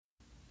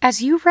As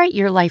you write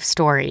your life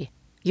story,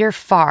 you're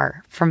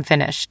far from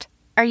finished.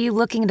 Are you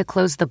looking to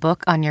close the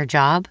book on your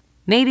job?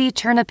 Maybe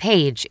turn a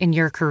page in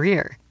your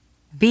career?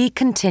 Be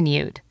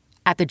continued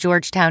at the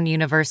Georgetown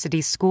University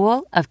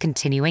School of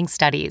Continuing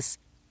Studies.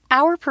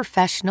 Our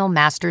professional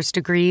master's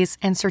degrees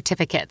and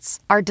certificates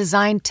are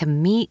designed to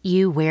meet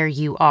you where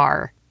you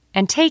are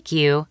and take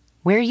you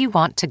where you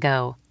want to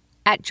go.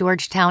 At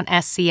Georgetown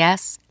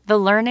SCS, the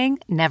learning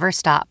never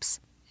stops,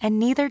 and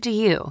neither do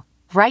you.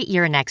 Write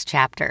your next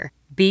chapter.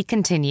 Be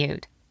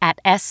continued at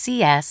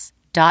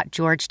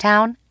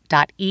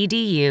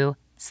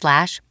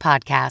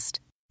scs.georgetown.edu/podcast.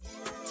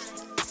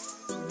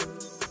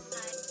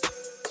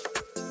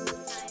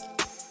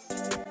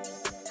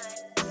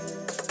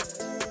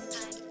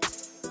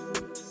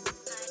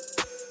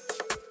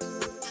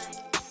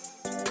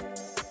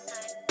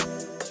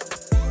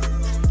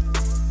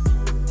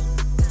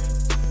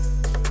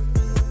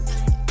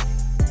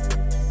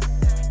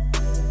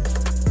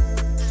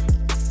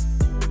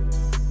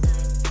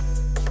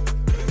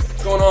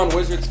 What's going on,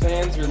 Wizards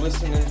fans? You're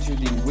listening to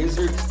the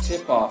Wizards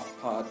Tip-Off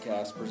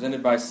podcast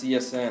presented by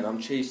CSN. I'm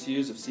Chase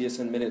Hughes of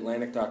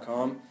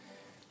CSNMidAtlantic.com,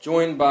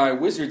 joined by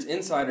Wizards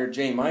insider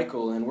Jay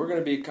Michael, and we're going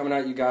to be coming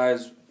at you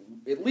guys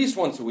at least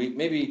once a week,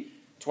 maybe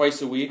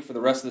twice a week for the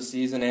rest of the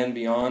season and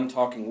beyond,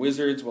 talking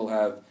Wizards. We'll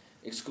have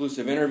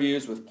exclusive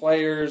interviews with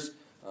players,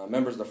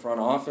 members of the front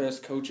office,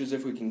 coaches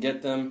if we can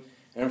get them,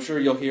 and I'm sure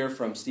you'll hear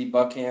from Steve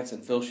Buckhantz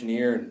and Phil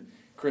Chenier and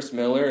Chris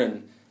Miller,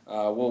 and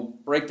we'll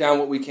break down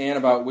what we can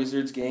about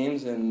Wizards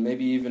games, and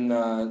maybe even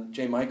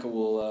Jay Michael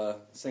will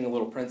sing a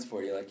little Prince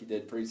for you like he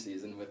did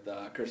preseason with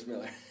Chris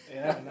Miller.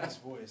 Yeah, I have a nice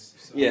voice.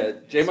 So. Yeah,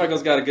 Jay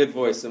Michael's got a good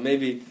voice, so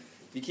maybe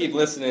if you keep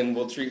listening,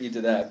 we'll treat you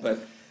to that. But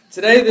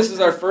today, this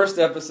is our first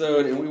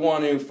episode, and we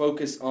want to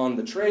focus on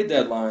the trade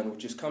deadline,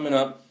 which is coming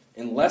up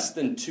in less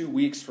than 2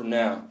 weeks from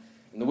now.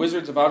 And the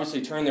Wizards have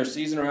obviously turned their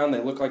season around.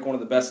 They look like one of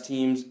the best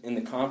teams in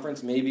the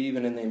conference, maybe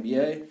even in the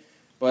NBA,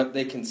 but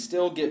they can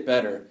still get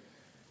better.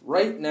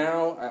 Right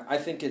now, I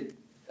think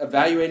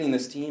evaluating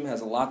this team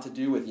has a lot to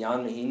do with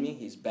Ian Mahinmi.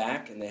 He's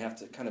back, and they have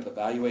to kind of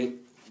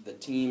evaluate the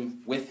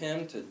team with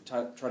him to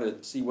try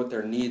to see what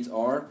their needs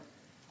are.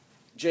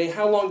 Jay,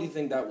 how long do you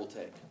think that will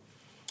take?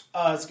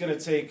 It's going to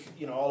take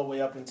all the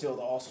way up until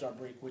the All-Star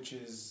break, which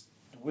is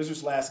the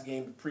Wizards' last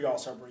game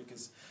pre-All-Star break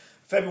is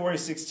February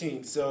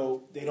 16th.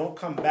 So they don't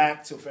come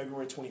back till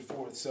February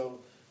 24th. So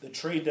the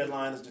trade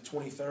deadline is the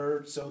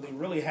 23rd. So they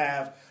really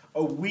have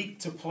a week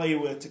to play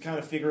with to kind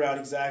of figure out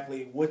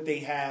exactly what they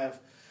have.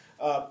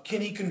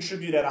 Can he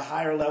contribute at a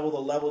higher level, the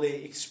level they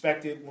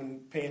expected when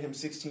paying him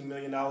 $16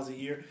 million a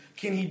year?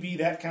 Can he be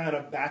that kind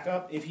of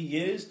backup? If he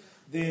is,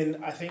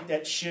 then I think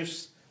that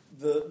shifts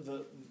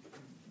the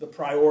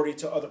priority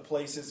to other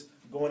places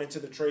going into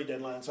the trade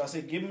deadline. So I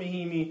say give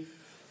Mahinmi,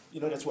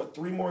 that's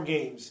 3 more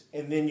games,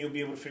 and then you'll be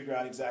able to figure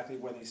out exactly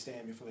where they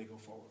stand before they go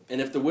forward. And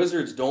if the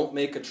Wizards don't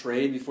make a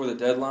trade before the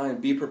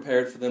deadline, be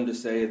prepared for them to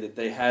say that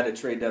they had a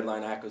trade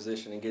deadline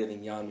acquisition and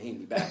getting Ian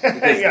Mahinmi back. Yeah,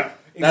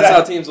 exactly. That's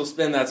how teams will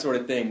spin that sort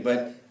of thing.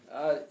 But,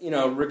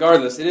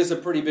 regardless, it is a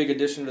pretty big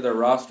addition to their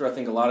roster. I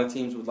think a lot of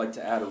teams would like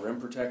to add a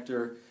rim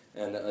protector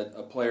and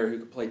a player who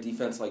could play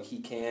defense like he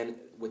can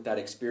with that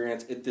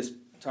experience at this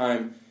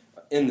time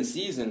in the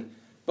season.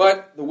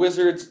 But the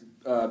Wizards'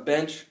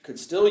 bench could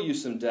still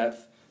use some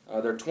depth.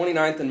 They're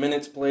 29th in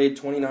minutes played,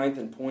 29th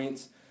in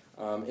points,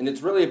 and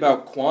it's really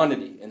about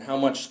quantity and how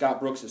much Scott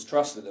Brooks has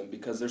trusted them,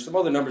 because there's some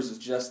other numbers that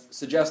just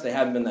suggest they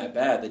haven't been that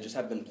bad. They just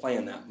haven't been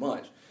playing that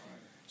much.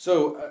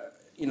 So,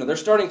 their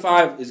starting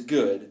 5 is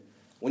good.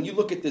 When you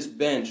look at this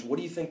bench, what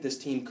do you think this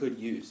team could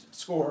use?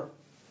 Score.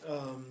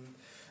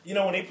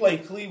 When they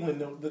played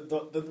Cleveland,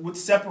 what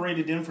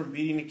separated them from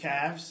beating the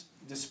Cavs,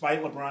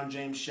 despite LeBron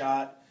James'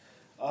 shot,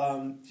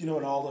 and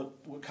all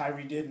what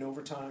Kyrie did in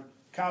overtime,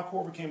 Kyle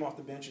Korver came off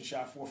the bench and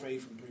shot 4 for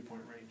 8 from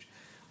three-point range.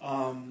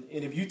 And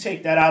if you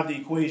take that out of the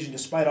equation,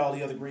 despite all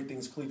the other great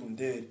things Cleveland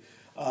did,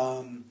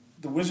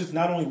 the Wizards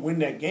not only win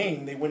that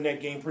game, they win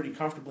that game pretty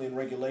comfortably in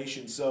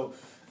regulation. So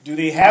do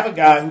they have a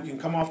guy who can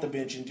come off the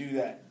bench and do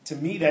that? To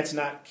me, that's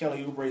not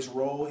Kelly Oubre's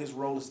role. His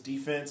role is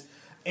defense,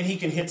 and he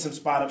can hit some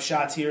spot-up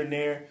shots here and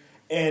there,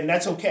 and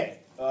that's okay.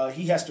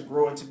 He has to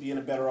grow into being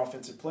a better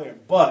offensive player.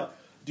 But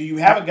do you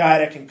have a guy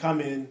that can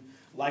come in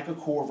like a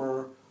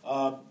Korver,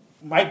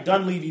 Mike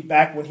Dunleavy,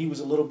 back when he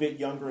was a little bit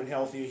younger and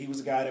healthier, he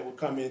was a guy that would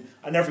come in.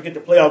 I never forget the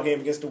playoff game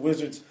against the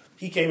Wizards.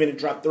 He came in and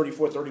dropped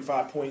 34,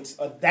 35 points.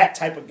 That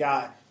type of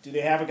guy. Do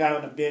they have a guy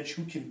on the bench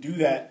who can do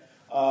that?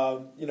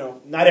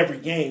 Not every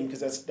game,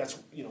 because that's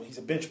he's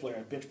a bench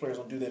player. Bench players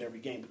don't do that every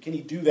game. But can he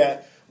do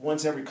that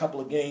once every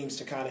couple of games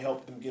to kind of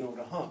help them get over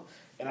the hump?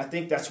 And I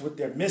think that's what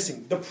they're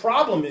missing. The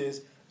problem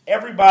is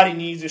everybody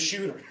needs a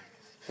shooter.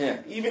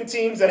 Yeah. Even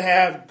teams that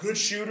have good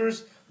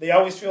shooters, they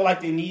always feel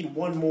like they need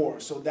one more.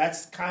 So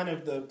that's kind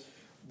of the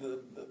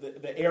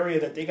area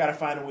that they got to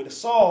find a way to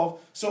solve.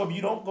 So if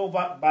you don't go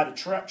by the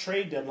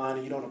trade deadline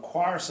and you don't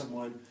acquire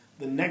someone,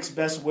 the next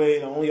best way,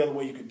 the only other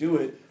way you could do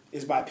it,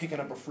 is by picking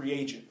up a free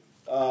agent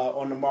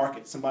on the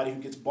market, somebody who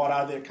gets bought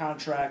out of their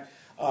contract,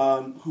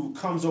 who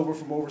comes over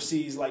from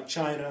overseas like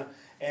China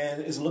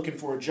and is looking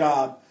for a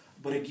job.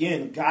 But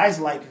again, guys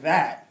like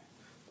that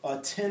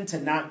tend to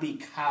not be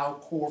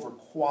Kyle Korver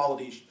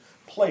quality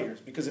players,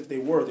 because if they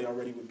were, they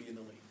already would be in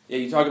the league. Yeah,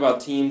 you talk about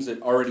teams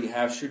that already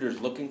have shooters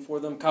looking for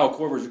them. Kyle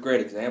Korver is a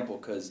great example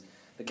because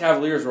the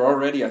Cavaliers were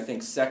already, I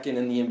think, second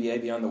in the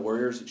NBA behind the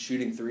Warriors at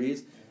shooting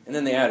threes, and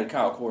then they added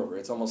Kyle Korver.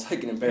 It's almost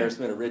like an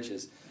embarrassment of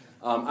riches.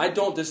 I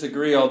don't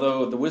disagree,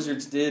 although the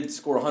Wizards did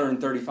score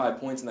 135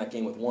 points in that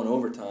game with one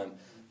overtime,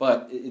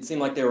 but it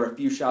seemed like they were a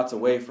few shots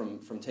away from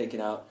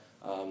taking out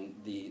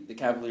the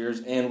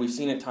Cavaliers, and we've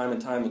seen it time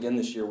and time again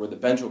this year where the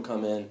bench will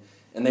come in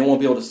and they won't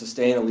be able to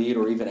sustain a lead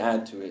or even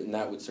add to it, and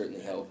that would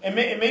certainly help. And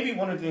maybe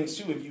one of the things,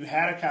 too, if you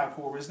had a Kyle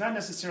Korver, it's not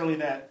necessarily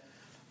that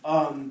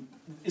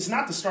it's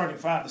not the starting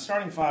five. The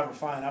starting five are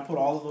fine. I put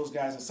all of those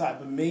guys aside.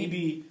 But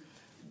maybe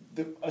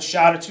a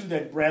shot or two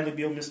that Bradley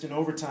Beal missed in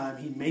overtime,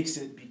 he makes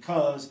it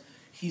because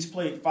he's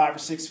played 5 or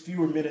 6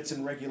 fewer minutes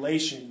in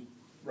regulation,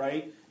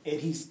 right? And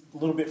he's a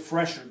little bit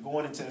fresher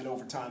going into that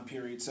overtime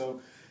period.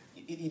 So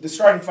the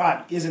starting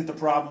five isn't the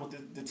problem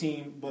with the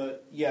team,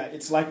 but yeah,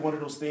 it's like one of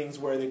those things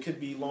where there could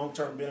be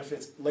long-term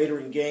benefits later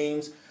in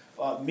games.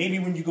 Maybe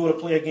when you go to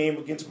play a game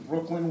against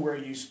Brooklyn where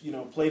you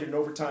played an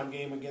overtime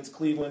game against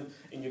Cleveland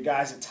and your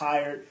guys are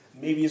tired,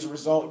 maybe as a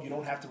result you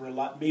don't have to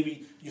rely.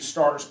 Maybe your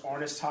starters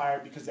aren't as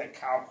tired because that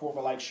Kyle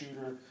Korver-like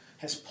shooter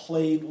has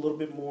played a little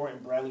bit more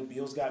and Bradley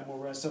Beal's got more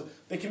rest. So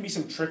there can be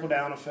some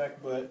trickle-down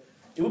effect, but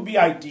it would be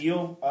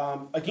ideal.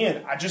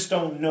 Again, I just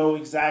don't know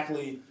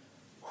exactly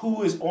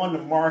who is on the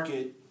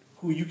market,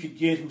 who you could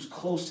get who's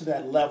close to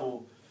that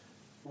level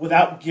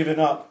without giving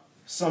up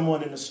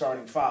someone in the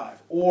starting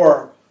five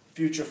or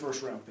future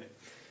first-round pick.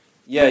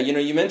 Yeah,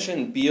 you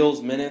mentioned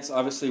Beal's minutes.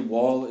 Obviously,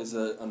 Wall is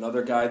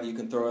another guy that you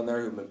can throw in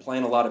there who's been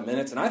playing a lot of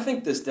minutes. And I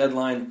think this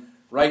deadline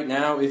right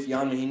now, if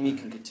Ian Mahinmi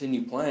can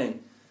continue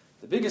playing,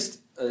 the biggest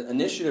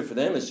initiative for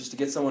them is just to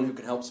get someone who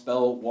can help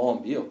spell Wall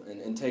and Beal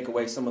and take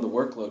away some of the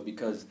workload,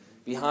 because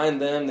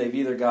behind them they've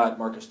either got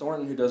Marcus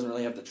Thornton, who doesn't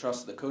really have the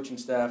trust of the coaching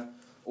staff,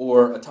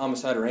 or a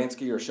Thomas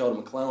Satoransky or Sheldon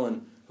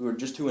McClellan, who are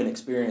just too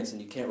inexperienced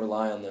and you can't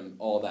rely on them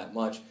all that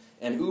much.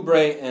 And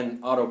Oubre and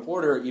Otto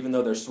Porter, even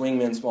though they're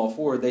swingmen small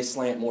forward, they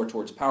slant more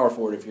towards power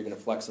forward if you're going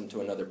to flex them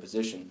to another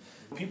position.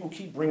 People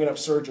keep bringing up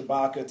Serge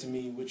Ibaka to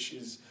me, which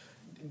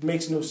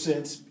makes no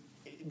sense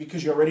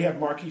because you already have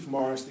Markieff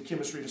Morris. The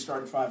chemistry to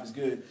starting five is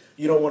good.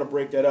 You don't want to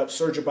break that up.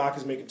 Serge Ibaka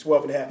is making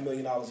 $12.5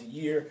 million a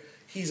year.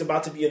 He's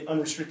about to be an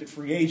unrestricted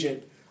free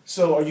agent.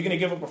 So are you going to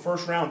give up a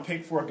first-round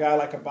pick for a guy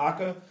like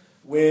Ibaka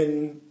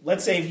when,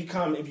 let's say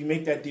if you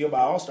make that deal by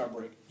All-Star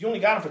break, you only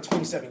got him for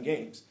 27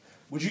 games.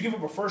 Would you give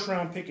up a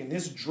first-round pick in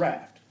this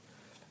draft,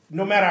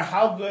 no matter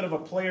how good of a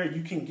player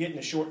you can get in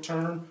the short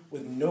term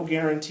with no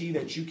guarantee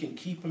that you can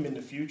keep him in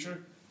the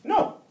future?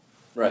 No.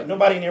 Right.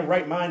 Nobody in their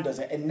right mind does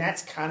that, and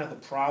that's kind of the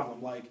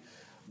problem. Like,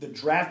 the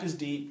draft is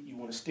deep. You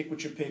want to stick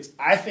with your picks.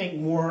 I think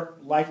more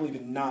likely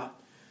than not,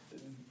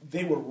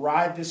 they would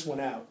ride this one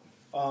out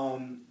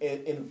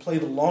and play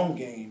the long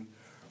game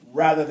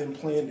rather than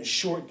playing the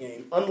short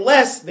game,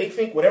 unless they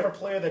think whatever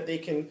player that they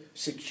can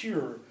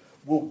secure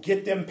will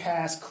get them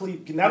past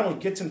Cleveland, not only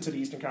get them to the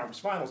Eastern Conference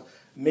Finals,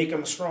 make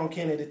them a strong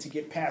candidate to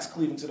get past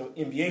Cleveland to the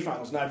NBA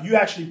Finals. Now, if you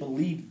actually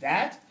believe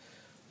that,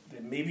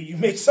 then maybe you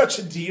make such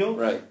a deal.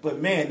 Right. But,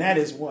 man, that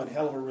is one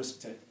hell of a risk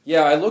to take.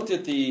 Yeah, I looked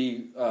at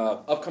the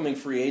upcoming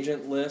free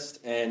agent list,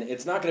 and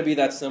it's not going to be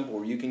that simple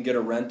where you can get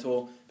a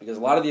rental, because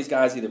a lot of these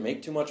guys either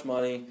make too much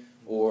money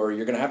or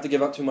you're going to have to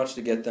give up too much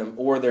to get them,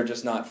 or they're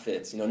just not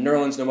fits.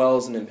 Nerlens Noel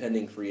is an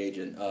impending free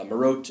agent.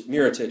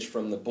 Mirotic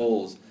from the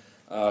Bulls.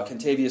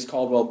 Kentavious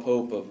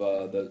Caldwell-Pope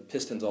of the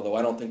Pistons, although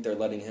I don't think they're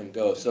letting him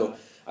go. So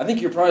I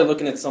think you're probably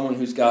looking at someone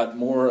who's got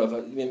more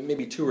of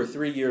maybe 2 or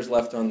 3 years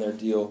left on their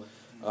deal.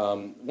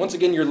 Once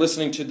again, you're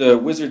listening to the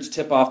Wizards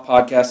Tip-Off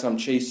Podcast. I'm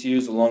Chase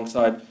Hughes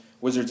alongside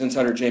Wizards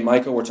insider Jay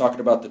Michael. We're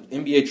talking about the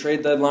NBA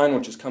trade deadline,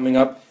 which is coming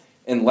up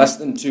in less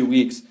than 2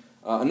 weeks.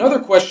 Another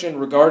question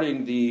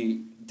regarding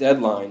the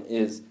deadline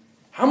is,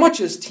 how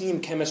much is team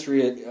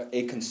chemistry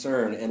a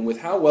concern? And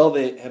with how well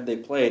they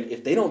played,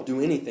 if they don't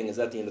do anything, is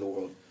that the end of the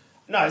world?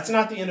 No, it's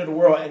not the end of the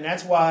world, and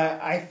that's why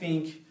I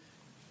think,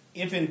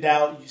 if in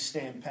doubt, you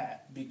stand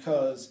pat.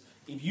 Because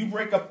if you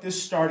break up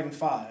this starting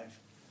five,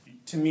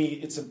 to me,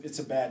 it's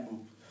a bad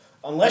move.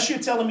 Unless you're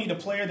telling me the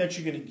player that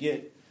you're going to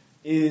get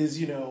is,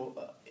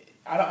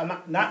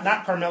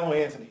 not Carmelo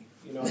Anthony.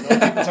 No people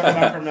talking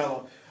about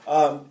Carmelo.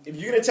 If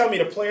you're going to tell me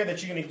the player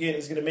that you're going to get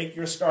is going to make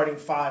your starting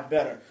five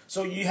better,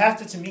 so you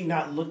have to me,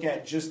 not look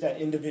at just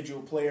that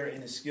individual player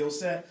and his skill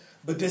set,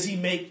 but does he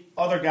make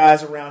other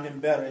guys around him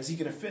better? Is he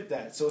going to fit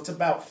that? So it's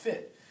about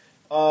fit.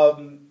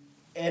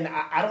 And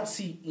I don't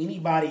see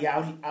anybody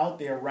out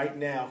there right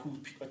now who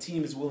a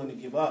team is willing to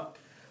give up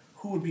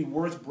who would be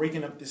worth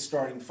breaking up this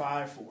starting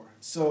five for.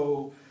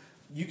 So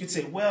you could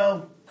say,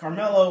 well,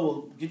 Carmelo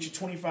will get you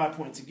 25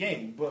 points a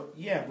game. But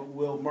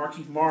will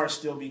Markieff Morris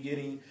still be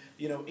getting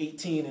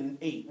 18 and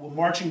 8? Will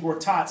Marcin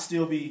Gortat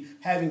still be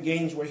having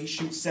games where he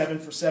shoots 7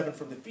 for 7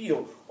 from the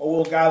field? Or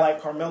will a guy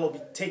like Carmelo be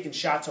taking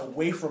shots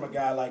away from a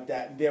guy like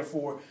that, and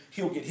therefore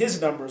he'll get his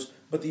numbers,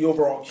 but the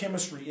overall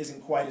chemistry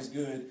isn't quite as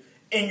good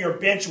and your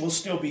bench will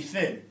still be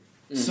thin.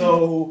 Mm-hmm.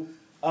 So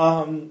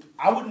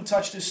I wouldn't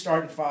touch this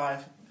starting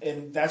five,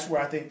 and that's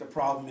where I think the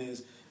problem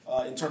is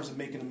in terms of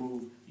making a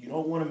move. You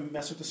don't want to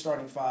mess with the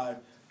starting five.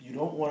 You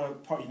don't want to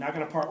part. You're not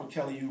going to part with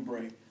Kelly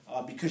Oubre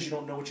because you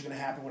don't know what's going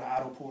to happen with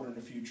Otto Porter in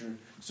the future.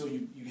 So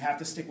you have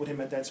to stick with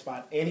him at that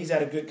spot, and he's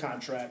at a good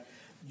contract.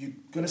 You're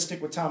going to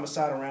stick with Thomas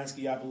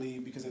Satoransky, I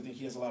believe, because I think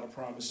he has a lot of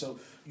promise. So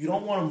you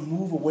don't want to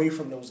move away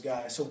from those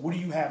guys. So what do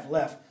you have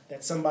left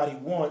that somebody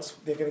wants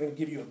they're going to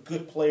give you a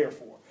good player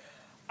for?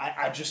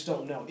 I just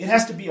don't know. It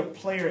has to be a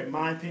player, in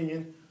my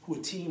opinion, who a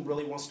team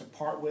really wants to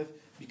part with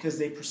because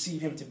they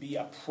perceive him to be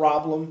a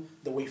problem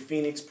the way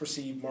Phoenix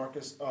perceived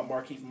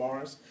Markieff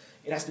Morris.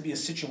 It has to be a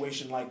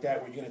situation like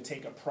that where you're going to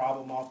take a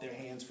problem off their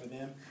hands for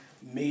them.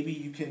 Maybe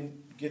you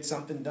can get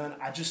something done.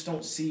 I just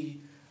don't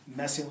see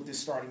messing with this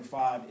starting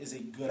five is a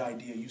good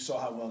idea. You saw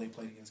how well they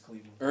played against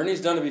Cleveland. Ernie's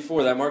done it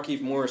before. That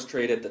Markieff Morris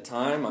trade at the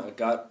time, I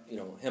got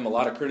him a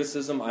lot of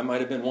criticism. I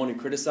might have been one who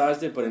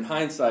criticized it, but in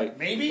hindsight,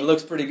 maybe it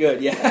looks pretty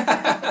good.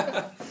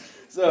 Yeah.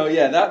 So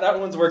yeah, that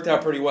one's worked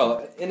out pretty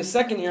well. In a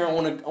second here, I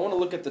want to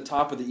look at the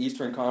top of the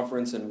Eastern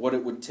Conference and what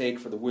it would take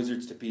for the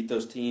Wizards to beat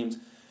those teams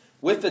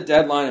with the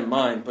deadline in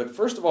mind. But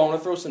first of all, I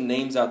want to throw some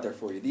names out there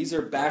for you. These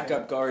are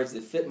backup guards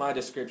that fit my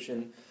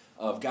description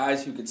of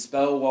guys who could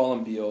spell Wall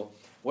and Beal.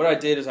 What I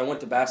did is I went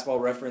to Basketball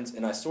Reference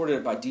and I sorted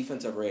it by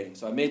defensive rating.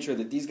 So I made sure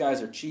that these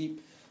guys are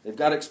cheap, they've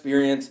got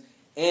experience,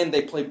 and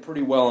they play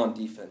pretty well on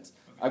defense.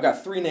 I've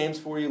got 3 names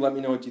for you. Let me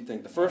know what you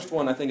think. The first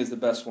one I think is the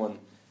best one,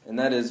 and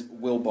that is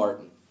Will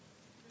Barton,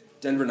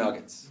 Denver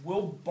Nuggets.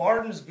 Will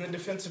Barton is a good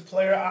defensive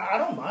player. I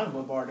don't mind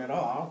Will Barton at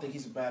all. I don't think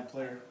he's a bad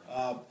player.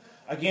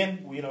 Again,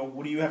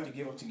 what do you have to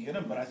give up to get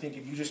him? But I think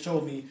if you just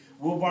told me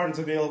Will Barton's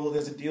available,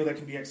 there's a deal that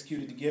can be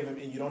executed to give him,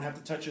 and you don't have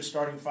to touch your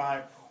starting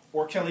five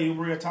or Kelly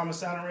Oubre or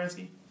Thomas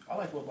Satoransky, I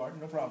like Will Barton,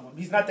 no problem.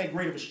 He's not that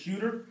great of a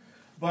shooter,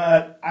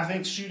 but I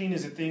think shooting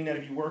is a thing that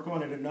if you work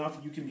on it enough,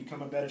 you can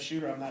become a better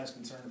shooter. I'm not as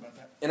concerned about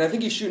that. And I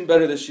think he's shooting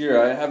better this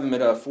year. I have him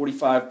at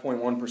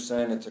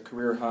 45.1%. It's a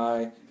career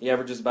high. He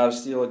averages about a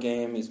steal a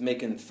game. He's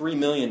making $3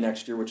 million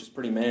next year, which is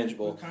pretty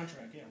manageable. Good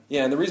contract, yeah.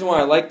 Yeah, and the reason why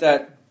I like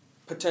that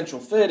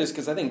potential fit is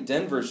because I think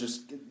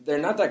Denver's they're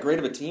not that great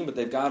of a team, but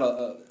they've got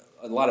a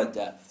lot of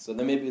depth. So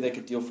then maybe they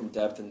could deal from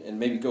depth and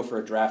maybe go for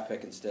a draft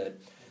pick instead.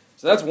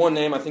 So that's one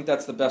name. I think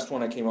that's the best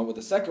one I came up with.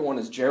 The second one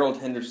is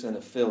Gerald Henderson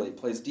of Philly.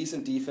 Plays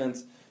decent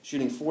defense,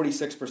 shooting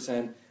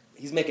 46%.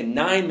 He's making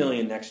 $9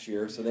 million next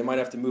year, so they might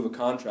have to move a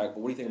contract. But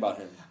what do you think about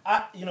him?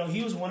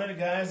 He was one of the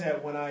guys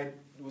that when I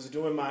was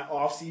doing my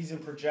off-season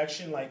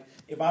projection, like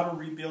if I were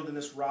rebuilding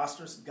this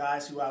roster,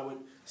 guys who I would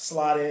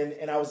slot in,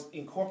 and I was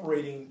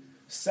incorporating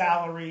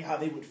salary, how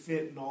they would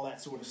fit, and all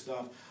that sort of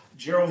stuff.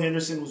 Gerald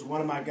Henderson was one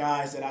of my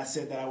guys that I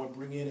said that I would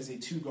bring in as a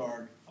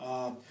 2-guard.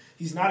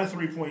 He's not a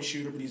three-point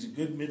shooter, but he's a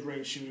good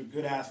mid-range shooter,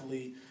 good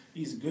athlete.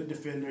 He's a good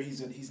defender.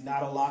 He's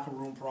not a locker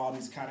room problem.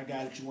 He's the kind of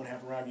guy that you want to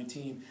have around your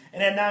team.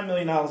 And at $9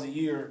 million a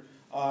year,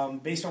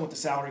 based on what the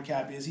salary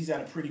cap is, he's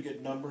at a pretty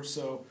good number.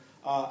 So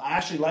I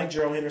actually like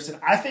Gerald Henderson.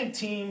 I think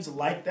teams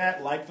like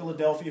that, like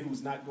Philadelphia,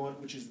 who's not going,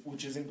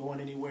 which isn't going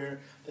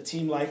anywhere. A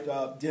team like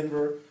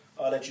Denver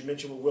that you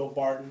mentioned with Will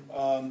Barton,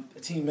 a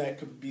team that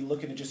could be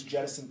looking to just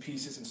jettison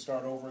pieces and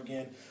start over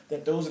again.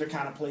 That those are the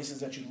kind of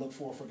places that you look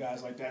for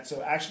guys like that.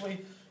 So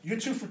actually, you're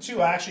 2 for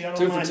 2. I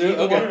don't mind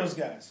either one of those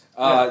guys.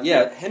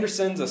 Yeah,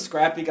 Henderson's a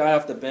scrappy guy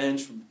off the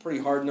bench, pretty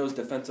hard-nosed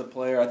defensive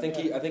player. I think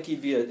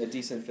he'd be a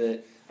decent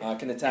fit.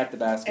 Can attack the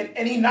basket.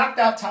 And he knocked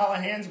out Tyler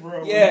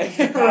Hansbrough. Yeah,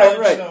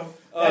 right.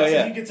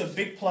 So he gets a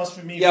big plus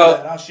for me for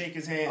that. I'll shake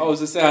his hand. I was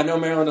to say, I know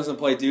Maryland doesn't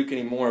play Duke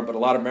anymore, but a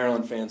lot of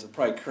Maryland fans would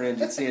probably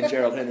cringe at seeing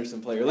Gerald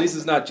Henderson play. Or at least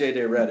it's not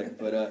J.J. Redick.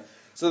 But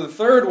so the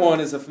third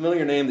one is a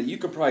familiar name that you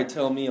could probably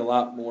tell me a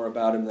lot more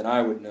about him than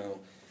I would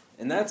know.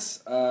 And that's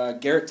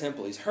Garrett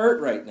Temple. He's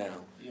hurt right now.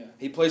 Yeah.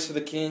 He plays for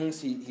the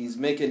Kings. He's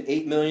making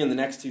 $8 million the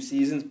next 2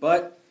 seasons,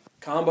 but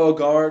combo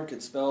guard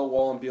could spell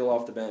Wall and Beal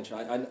off the bench.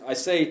 I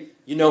say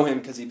you know him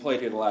because he played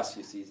here the last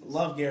few seasons.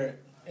 Love Garrett,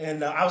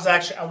 and I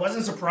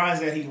wasn't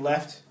surprised that he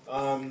left.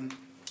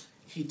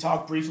 He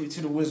talked briefly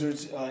to the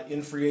Wizards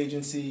in free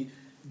agency,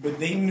 but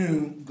they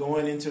knew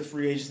going into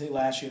free agency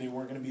last year they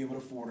weren't going to be able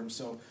to afford him.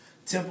 So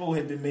Temple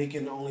had been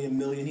making only $1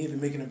 million. He had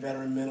been making a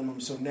veteran minimum,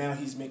 so now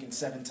he's making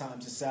 7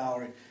 times his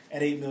salary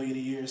at $8 million a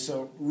year.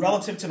 So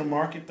relative to the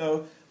market,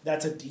 though,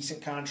 that's a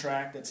decent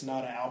contract. That's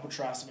not an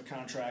albatross of a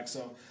contract.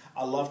 So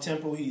I love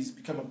Temple. He's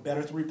become a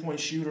better 3-point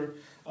shooter.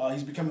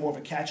 He's become more of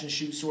a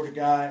catch-and-shoot sort of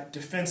guy.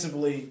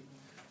 Defensively,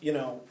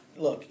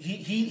 look,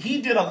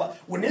 he did a lot.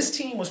 When this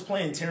team was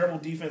playing terrible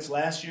defense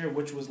last year,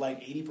 which was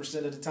like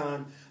 80% of the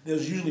time, there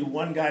was usually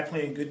one guy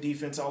playing good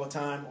defense all the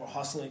time or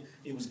hustling.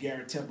 It was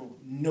Garrett Temple.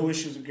 No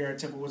issues with Garrett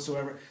Temple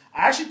whatsoever.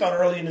 I actually thought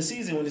early in the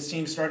season when this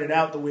team started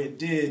out the way it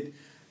did,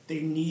 they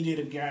needed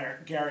a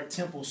Garrett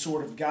Temple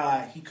sort of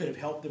guy. He could have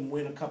helped them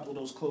win a couple of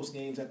those close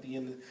games at the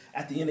end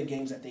of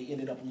games that they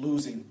ended up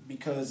losing.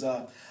 Because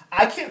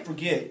I can't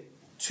forget,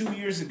 2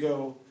 years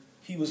ago,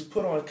 he was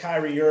put on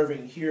Kyrie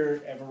Irving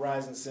here at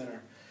Verizon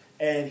Center.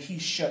 and he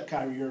shut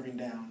Kyrie Irving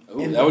down.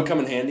 Ooh, that would come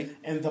in handy.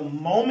 And the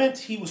moment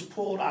he was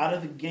pulled out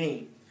of the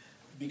game,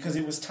 because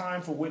it was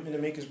time for Whitman to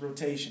make his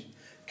rotation,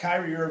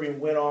 Kyrie Irving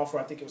went off for,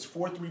 I think it was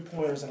 4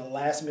 3-pointers in the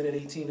last minute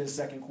 18 of the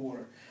second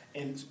quarter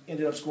and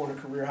ended up scoring a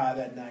career high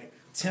that night.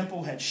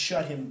 Temple had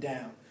shut him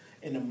down.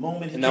 And the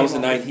moment and that was the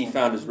night he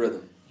found his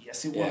rhythm.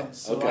 Yes, it was.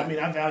 So, okay. I mean,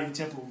 I value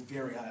Temple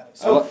very highly.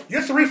 So,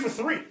 you're 3 for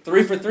 3.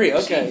 3 for 3.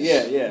 Okay,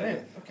 Jeez. yeah.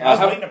 Man, okay, I was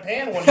waiting to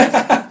pan one.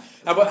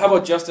 How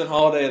about Justin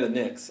Holiday of the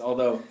Knicks?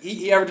 Although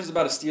he averages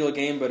about a steal a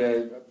game, but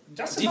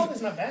Justin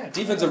Holiday's not bad.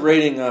 Defensive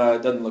rating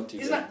doesn't look too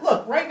good.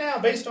 Look, right now,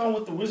 based on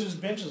what the Wizards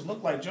benches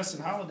look like,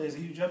 Justin Holiday is a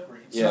huge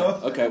upgrade. Yeah.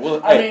 So, okay.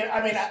 Well,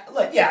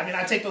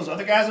 I take those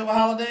other guys over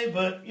Holiday,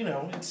 but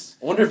it's.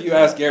 I wonder if you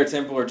ask Garrett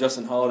Temple or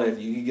Justin Holiday if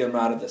you could get them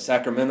out of the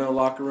Sacramento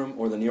locker room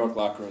or the New York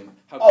locker room.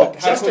 How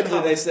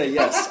quickly they say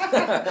yes.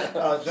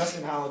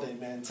 Justin Holiday,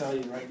 man, tell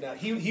you right now,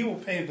 he will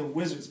pay the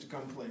Wizards to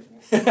come play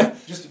for him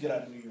just to get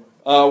out of New York.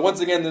 Once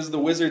again, this is the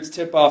Wizards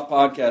Tip-Off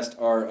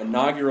Podcast, our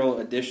inaugural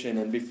edition.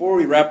 And before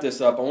we wrap this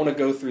up, I want to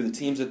go through the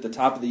teams at the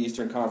top of the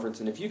Eastern Conference.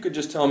 And if you could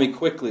just tell me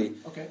quickly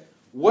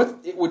what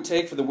it would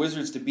take for the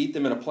Wizards to beat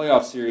them in a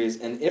playoff series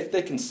and if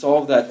they can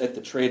solve that at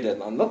the trade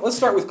deadline. Let's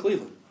start with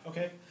Cleveland.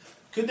 Okay.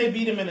 Could they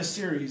beat them in a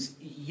series?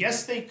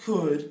 Yes, they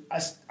could.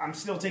 I'm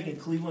still taking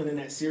Cleveland in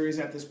that series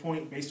at this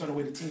point based on the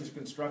way the teams are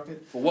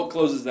constructed. But what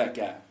closes that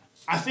gap?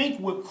 I think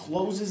what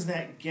closes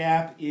that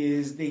gap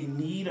is they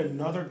need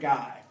another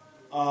guy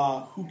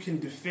who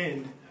can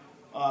defend,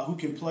 who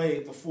can play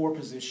at the 4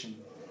 position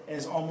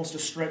as almost a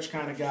stretch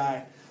kind of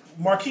guy.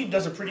 Markieff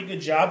does a pretty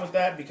good job with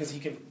that because he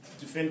can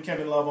defend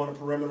Kevin Love on the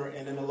perimeter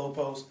and in the low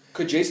post.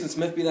 Could Jason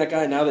Smith be that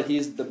guy now that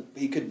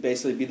he could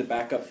basically be the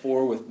backup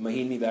 4 with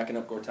Mahinmi backing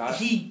up Gortat?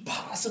 He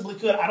possibly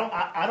could.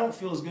 I don't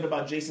feel as good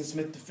about Jason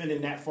Smith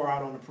defending that far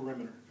out on the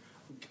perimeter.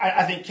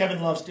 I think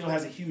Kevin Love still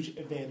has a huge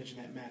advantage in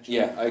that match.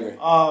 Yeah, I agree.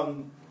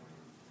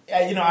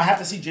 I have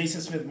to see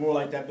Jason Smith more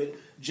like that, but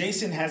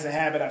Jason has a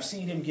habit. I've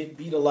seen him get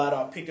beat a lot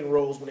off pick and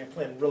rolls when they're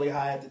playing really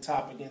high at the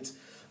top against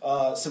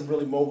some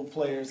really mobile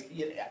players.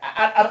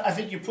 I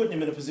think you're putting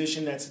him in a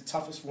position that's the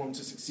toughest for him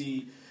to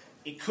succeed.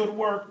 It could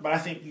work, but I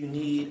think you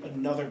need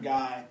another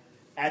guy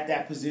at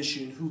that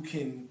position who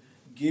can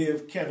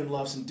give Kevin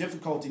Love some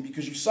difficulty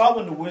because you saw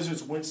when the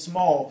Wizards went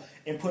small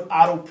and put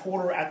Otto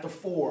Porter at the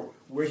 4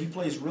 where he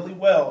plays really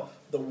well.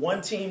 The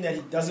one team that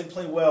he doesn't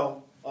play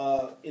well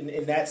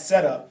in that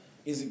setup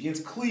is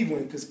against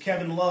Cleveland because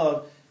Kevin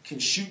Love can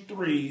shoot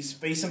threes,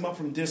 face him up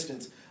from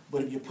distance,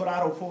 but if you put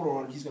Otto Porter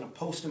on him, he's going to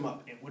post him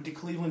up. And what did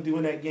Cleveland do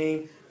in that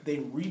game? They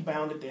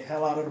rebounded the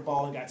hell out of the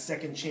ball and got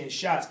second chance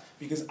shots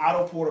because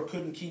Otto Porter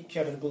couldn't keep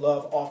Kevin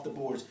Love off the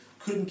boards,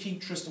 couldn't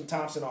keep Tristan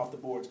Thompson off the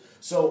boards.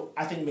 So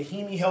I think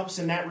Mahinmi helps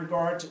in that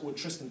regard with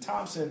Tristan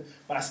Thompson,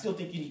 but I still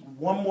think you need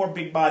one more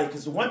big body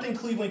because the one thing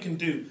Cleveland can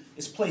do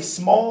is play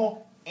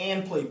small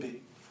and play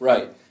big.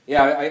 Right.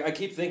 Yeah, I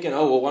keep thinking,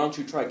 why don't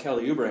you try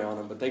Kelly Oubre on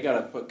him? But they got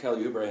to put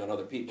Kelly Oubre on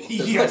other people.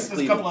 Yes,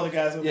 there's a couple other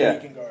guys over there you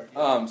can guard.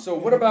 Yeah. So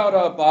what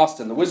about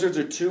Boston? The Wizards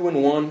are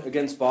 2-1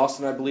 against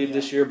Boston, I believe,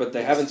 this year, but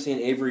they haven't seen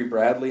Avery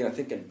Bradley, I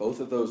think, in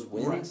both of those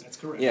wins. Right, that's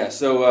correct. Yeah,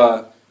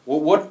 so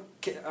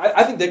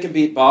I think they can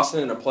beat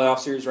Boston in a playoff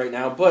series right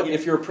now, but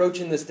if you're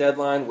approaching this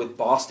deadline with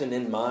Boston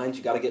in mind,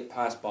 you got to get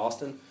past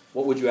Boston.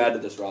 What would you add to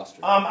this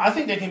roster? I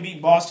think they can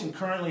beat Boston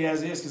currently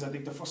as is because I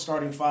think the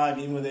starting 5,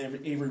 even with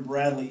Avery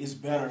Bradley, is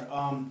better.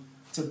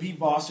 To beat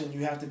Boston,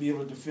 you have to be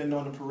able to defend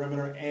on the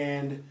perimeter.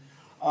 And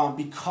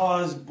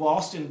because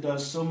Boston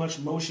does so much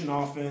motion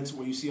offense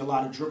where you see a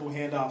lot of dribble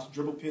handoffs,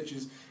 dribble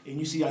pitches, and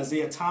you see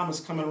Isaiah Thomas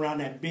coming around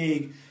that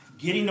big,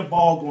 getting the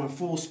ball going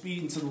full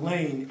speed into the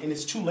lane, and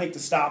it's too late to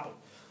stop him.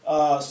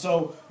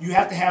 So you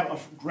have to have an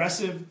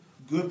aggressive,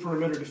 good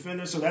perimeter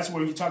defender. So that's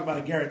where you talk about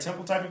a Garrett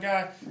Temple type of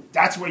guy.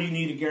 That's where you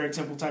need a Garrett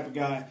Temple type of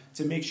guy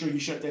to make sure you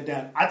shut that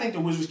down. I think the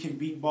Wizards can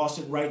beat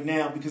Boston right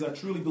now because I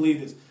truly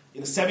believe this.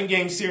 In a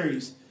 7-game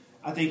series,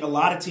 I think a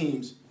lot of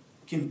teams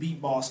can beat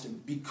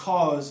Boston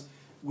because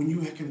when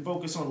you can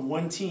focus on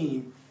one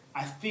team,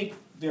 I think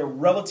they're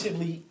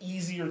relatively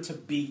easier to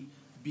beat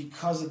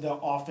because of the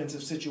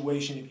offensive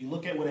situation. If you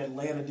look at what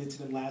Atlanta did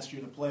to them last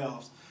year in the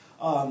playoffs,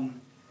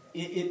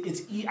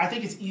 I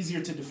think it's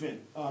easier to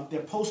defend.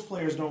 Their post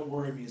players don't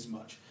worry me as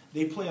much.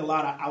 They play a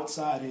lot of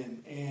outside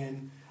in,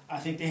 and I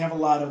think they have a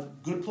lot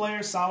of good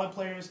players, solid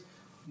players,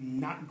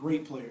 not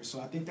great players. So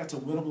I think that's a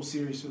winnable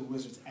series for the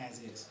Wizards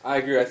as is. I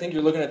agree. I think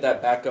you're looking at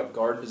that backup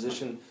guard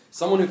position.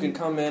 Someone who can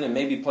come in and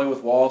maybe play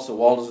with Wall so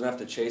Wall doesn't have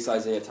to chase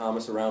Isaiah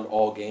Thomas around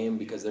all game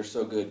because they're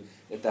so good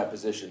at that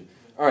position.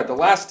 All right, the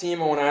last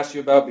team I want to ask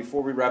you about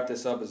before we wrap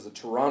this up is the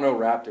Toronto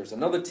Raptors.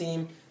 Another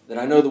team that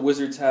I know the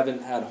Wizards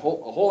haven't had a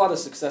whole lot of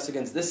success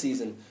against this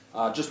season.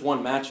 Just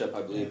one matchup,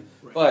 I believe. Yeah,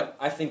 right. But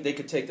I think they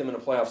could take them in a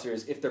playoff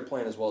series if they're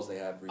playing as well as they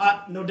have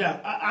recently. No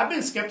doubt. I've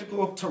been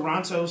skeptical of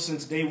Toronto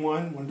since day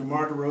one when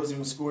DeMar DeRozan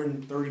was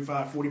scoring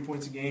 35, 40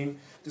 points a game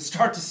to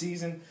start the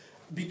season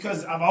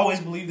because I've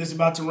always believed this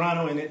about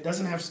Toronto, and it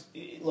doesn't have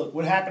 – look,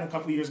 what happened a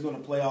couple years ago in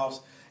the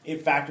playoffs,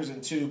 it factors in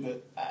too.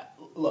 But,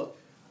 look,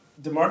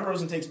 DeMar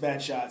DeRozan takes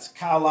bad shots.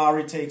 Kyle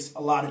Lowry takes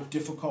a lot of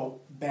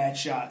difficult bad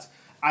shots.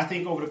 I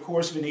think over the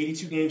course of an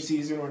 82-game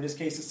season, or in this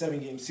case, a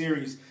 7-game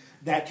series,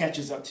 that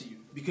catches up to you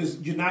because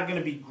you're not going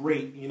to be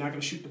great. You're not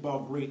going to shoot the ball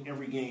great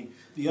every game.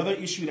 The other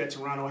issue that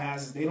Toronto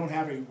has is they don't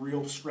have a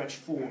real stretch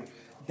four.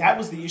 That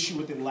was the issue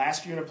with them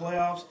last year in the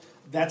playoffs.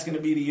 That's going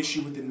to be the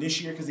issue with them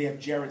this year because they have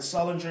Jared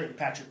Sullinger and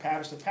Patrick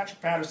Patterson.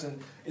 Patrick Patterson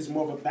is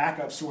more of a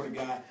backup sort of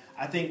guy.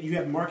 I think you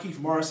have Markieff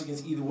Morris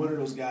against either one of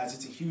those guys.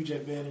 It's a huge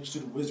advantage to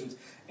the Wizards.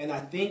 And I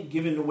think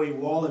given the way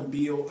Wall and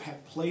Beal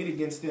have played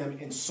against them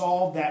and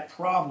solved that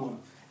problem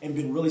and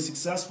been really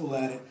successful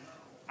at it,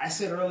 I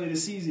said earlier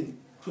this season,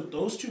 put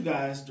those two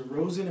guys,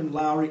 DeRozan and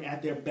Lowry,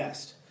 at their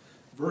best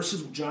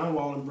versus John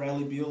Wall and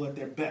Bradley Beal at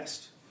their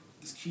best.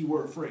 This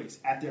keyword phrase,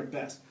 at their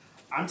best.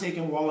 I'm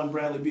taking Wall and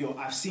Bradley Beal.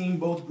 I've seen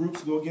both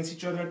groups go against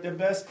each other at their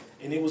best,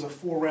 and it was a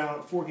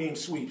four-game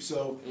sweep.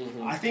 So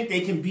I think they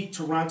can beat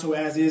Toronto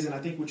as is, and I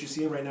think what you're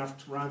seeing right now from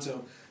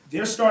Toronto,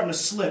 they're starting to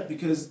slip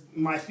because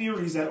my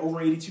theory is that over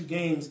 82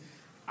 games,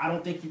 I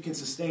don't think you can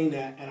sustain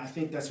that, and I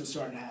think that's what's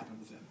starting to happen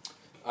with them.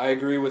 I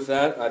agree with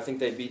that. I think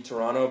they beat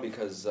Toronto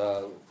because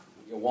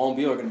Wall and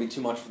Beal are going to be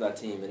too much for that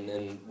team,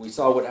 and we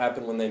saw what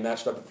happened when they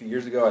matched up a few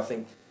years ago. I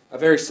think a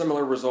very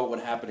similar result would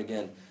happen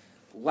again.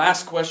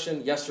 Last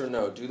question, yes or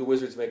no? Do the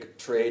Wizards make a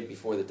trade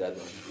before the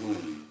deadline?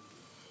 Ooh.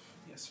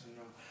 Yes or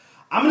no?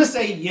 I'm going to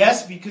say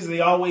yes because they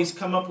always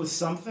come up with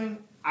something.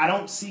 I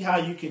don't see how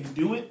you can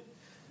do it.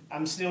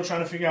 I'm still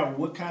trying to figure out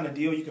what kind of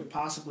deal you could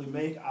possibly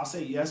make. I'll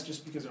say yes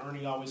just because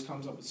Ernie always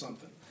comes up with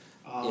something.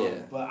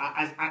 But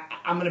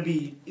I'm going to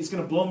be – it's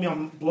going to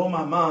blow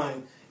my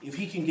mind if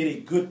he can get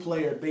a good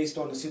player based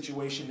on the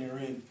situation they're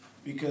in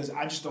because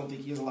I just don't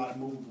think he has a lot of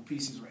movable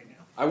pieces right now.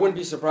 I wouldn't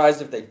be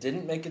surprised if they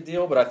didn't make a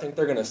deal, but I think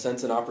they're going to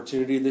sense an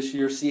opportunity this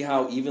year, see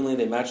how evenly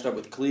they matched up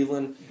with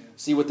Cleveland,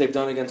 see what they've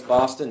done against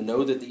Boston,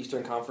 know that the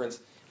Eastern Conference,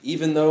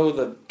 even though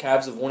the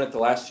Cavs have won it the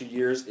last 2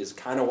 years, is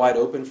kind of wide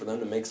open for them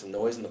to make some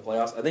noise in the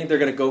playoffs. I think they're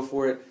going to go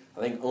for it. I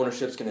think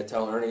ownership's going to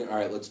tell Ernie, all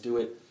right, let's do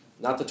it.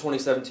 Not the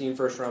 2017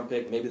 first-round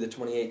pick, maybe the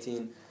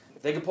 2018.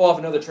 If they could pull off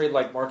another trade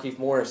like Markieff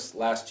Morris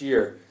last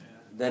year,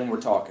 then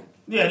we're talking.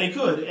 Yeah, they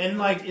could. And,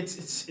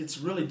 it's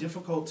really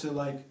difficult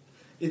to,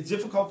 it's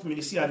difficult for me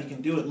to see how they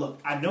can do it. Look,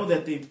 I know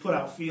that they've put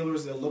out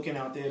feelers. They're looking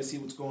out there to see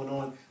what's going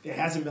on. There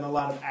hasn't been a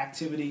lot of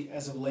activity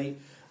as of late.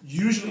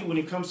 Usually when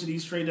it comes to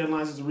these trade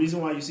deadlines, there's a reason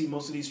why you see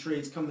most of these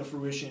trades come to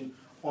fruition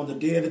on the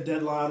day of the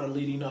deadline or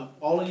leading up.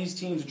 All of these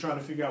teams are trying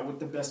to figure out what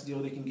the best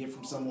deal they can get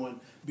from someone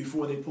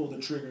before they pull the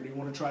trigger. They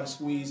want to try to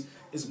squeeze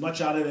as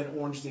much out of that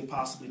orange as they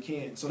possibly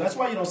can. So that's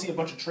why you don't see a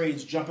bunch of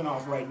trades jumping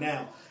off right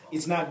now.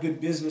 It's not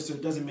good business, so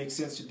it doesn't make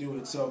sense to do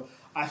it. So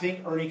I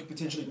think Ernie could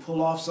potentially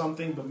pull off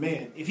something. But,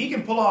 man, if he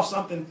can pull off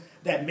something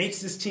that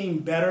makes this team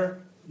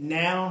better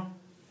now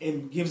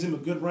and gives him a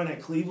good run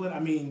at Cleveland, I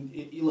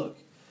mean, look,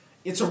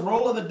 it's a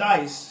roll of the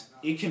dice.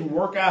 It can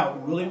work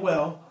out really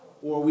well.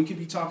 Or we could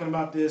be talking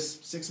about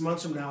this 6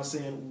 months from now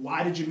saying,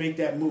 why did you make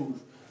that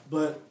move?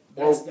 But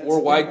that's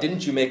why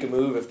didn't you make a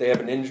move if they have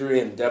an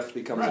injury and depth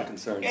becomes a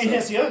concern? And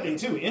that's the other thing,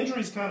 too.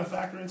 Injuries kind of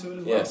factor into it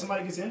as well. If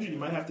somebody gets injured, you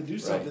might have to do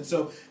something. Right.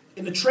 So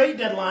in the trade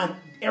deadline,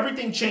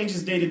 everything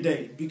changes day to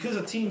day. Because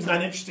a team's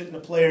not interested in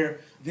a player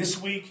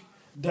this week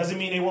doesn't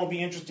mean they won't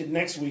be interested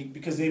next week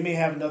because they may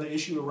have another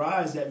issue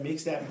arise that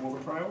makes that more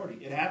of a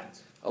priority. It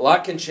happens. A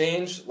lot can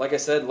change. Like I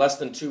said, less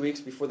than 2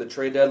 weeks before the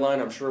trade deadline.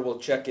 I'm sure we'll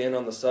check in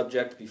on the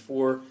subject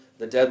before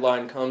the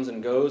deadline comes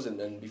and goes and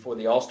then before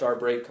the All-Star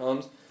break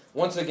comes.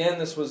 Once again,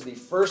 this was the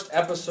first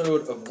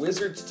episode of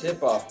Wizards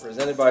Tip-Off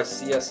presented by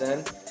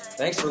CSN.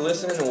 Thanks for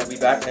listening, and we'll be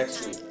back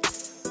next week.